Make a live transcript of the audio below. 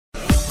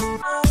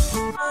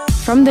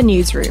From the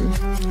newsroom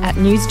at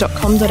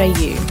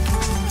news.com.au.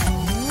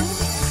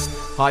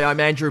 Hi, I'm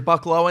Andrew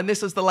Bucklow and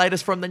this is the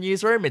latest from the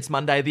newsroom. It's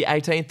Monday the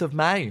 18th of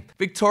May.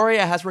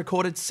 Victoria has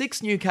recorded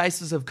 6 new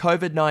cases of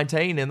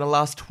COVID-19 in the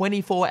last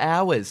 24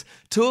 hours.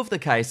 2 of the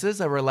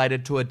cases are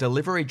related to a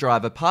delivery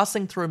driver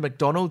passing through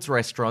McDonald's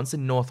restaurants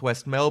in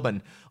northwest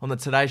Melbourne. On the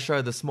Today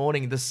Show this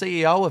morning, the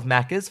CEO of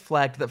Macca's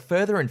flagged that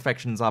further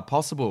infections are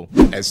possible.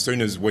 As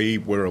soon as we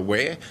were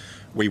aware,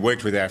 we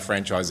worked with our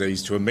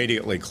franchisees to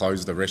immediately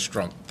close the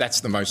restaurant.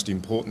 That's the most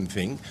important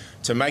thing,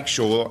 to make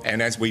sure,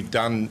 and as we've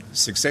done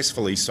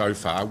successfully so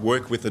far,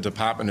 work with the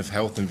Department of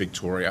Health in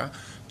Victoria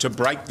to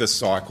break the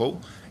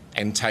cycle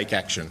and take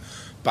action.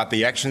 But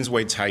the actions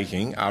we're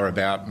taking are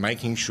about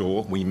making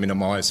sure we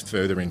minimise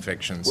further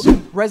infections.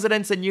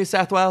 Residents in New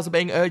South Wales are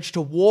being urged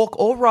to walk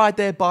or ride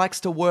their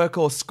bikes to work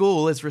or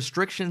school as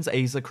restrictions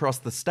ease across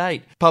the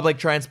state. Public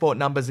transport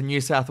numbers in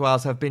New South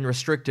Wales have been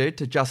restricted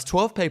to just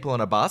 12 people on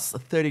a bus,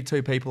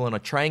 32 people on a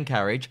train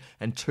carriage,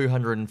 and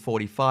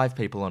 245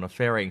 people on a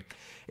ferry.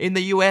 In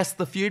the US,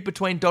 the feud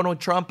between Donald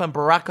Trump and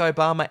Barack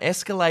Obama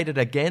escalated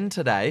again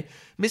today.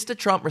 Mr.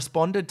 Trump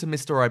responded to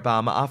Mr.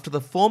 Obama after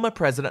the former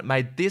president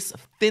made this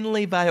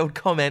thinly veiled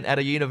comment at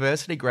a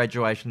university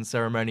graduation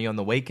ceremony on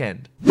the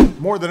weekend.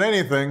 More than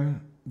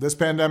anything, this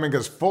pandemic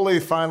has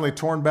finally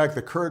torn back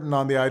the curtain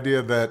on the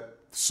idea that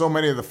so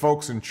many of the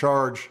folks in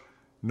charge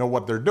know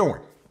what they're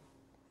doing.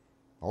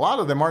 A lot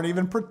of them aren't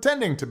even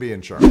pretending to be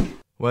in charge.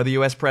 Well, the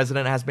US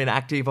president has been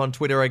active on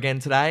Twitter again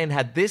today and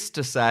had this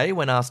to say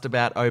when asked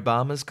about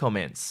Obama's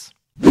comments.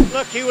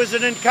 Look, he was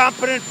an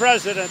incompetent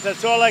president.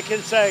 That's all I can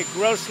say.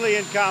 Grossly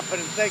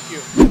incompetent. Thank you.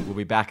 We'll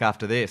be back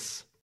after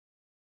this.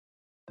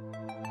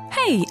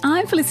 Hey,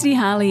 I'm Felicity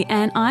Harley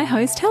and I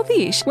host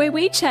Healthyish, where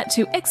we chat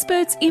to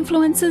experts,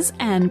 influencers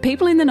and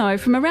people in the know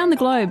from around the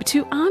globe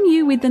to arm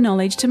you with the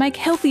knowledge to make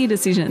healthier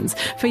decisions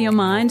for your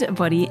mind,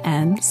 body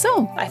and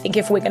soul. I think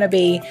if we're going to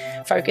be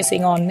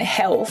focusing on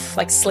health,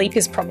 like sleep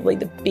is probably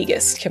the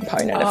biggest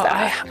component of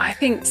that. I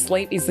think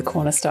sleep is the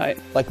cornerstone.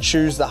 Like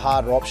choose the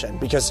harder option,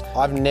 because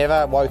I've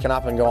never woken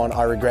up and gone,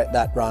 I regret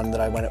that run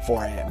that I went at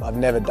 4 a.m. I've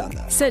never done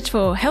that. Search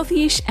for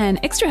Healthyish and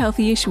Extra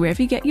Healthyish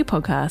wherever you get your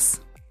podcasts.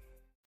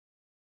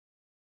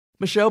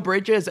 Michelle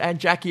Bridges and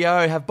Jackie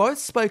O have both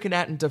spoken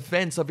out in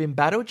defence of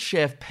embattled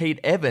chef Pete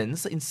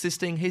Evans,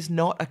 insisting he's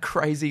not a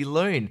crazy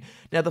loon.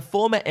 Now, the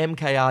former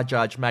MKR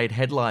judge made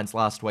headlines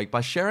last week by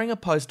sharing a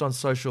post on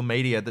social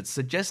media that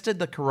suggested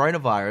the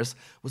coronavirus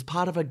was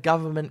part of a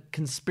government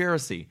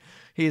conspiracy.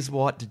 Here's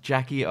what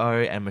Jackie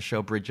O and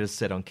Michelle Bridges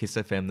said on Kiss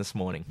FM this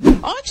morning.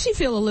 I actually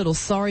feel a little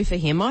sorry for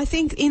him. I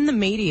think in the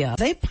media,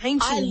 they're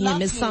painting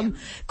him as some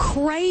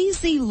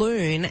crazy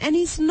loon, and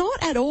he's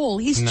not at all.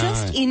 He's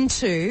just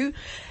into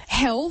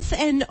health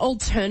and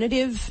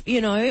alternative,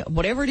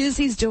 whatever it is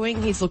he's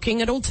doing, he's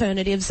looking at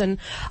alternatives, and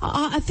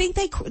I think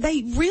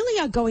they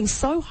really are going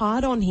so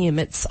hard on him.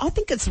 I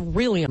think it's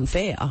really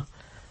unfair.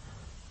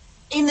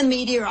 In the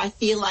media, I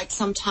feel like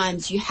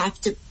sometimes you have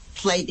to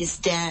play this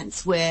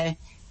dance where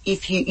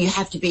if you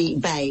have to be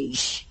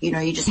beige, you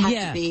just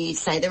have to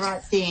say the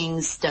right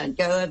things,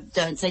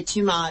 don't say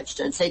too much,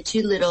 don't say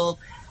too little.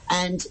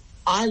 And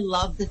I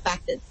love the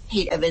fact that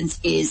Pete Evans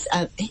is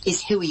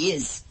who he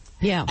is.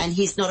 Yeah. And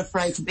he's not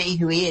afraid to be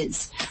who he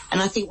is.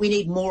 And I think we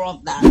need more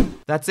of that.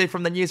 That's it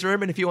from the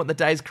newsroom. And if you want the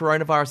day's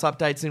coronavirus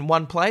updates in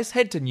one place,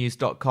 head to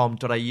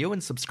news.com.au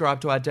and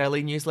subscribe to our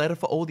daily newsletter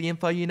for all the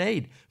info you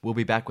need. We'll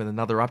be back with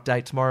another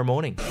update tomorrow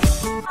morning.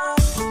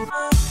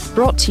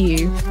 Brought to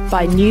you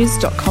by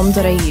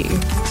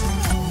news.com.au.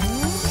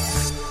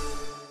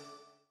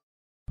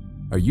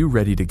 Are you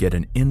ready to get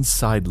an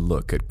inside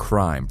look at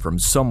crime from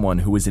someone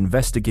who has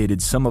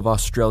investigated some of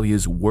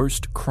Australia's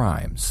worst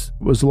crimes?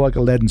 It was like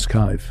Aladdin's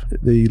Cave.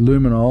 The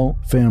luminol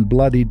found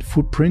bloodied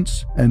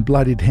footprints and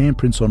bloodied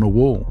handprints on a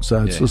wall,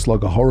 so it's just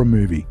like a horror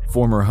movie.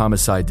 Former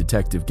homicide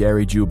detective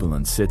Gary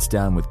Jubilant sits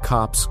down with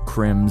cops,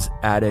 crims,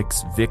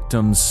 addicts,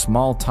 victims,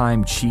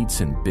 small-time cheats,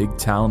 and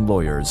big-town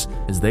lawyers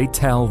as they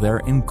tell their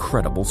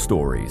incredible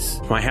stories.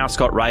 My house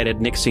got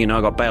raided. Next thing you know,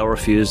 I got bail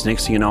refused.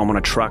 Next thing you know, I'm on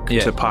a truck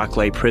to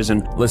Parklea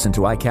Prison. Listen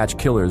to I Catch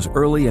Killers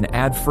early and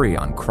ad-free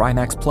on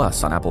Crimex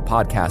Plus on Apple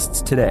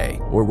Podcasts today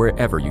or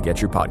wherever you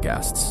get your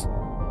podcasts.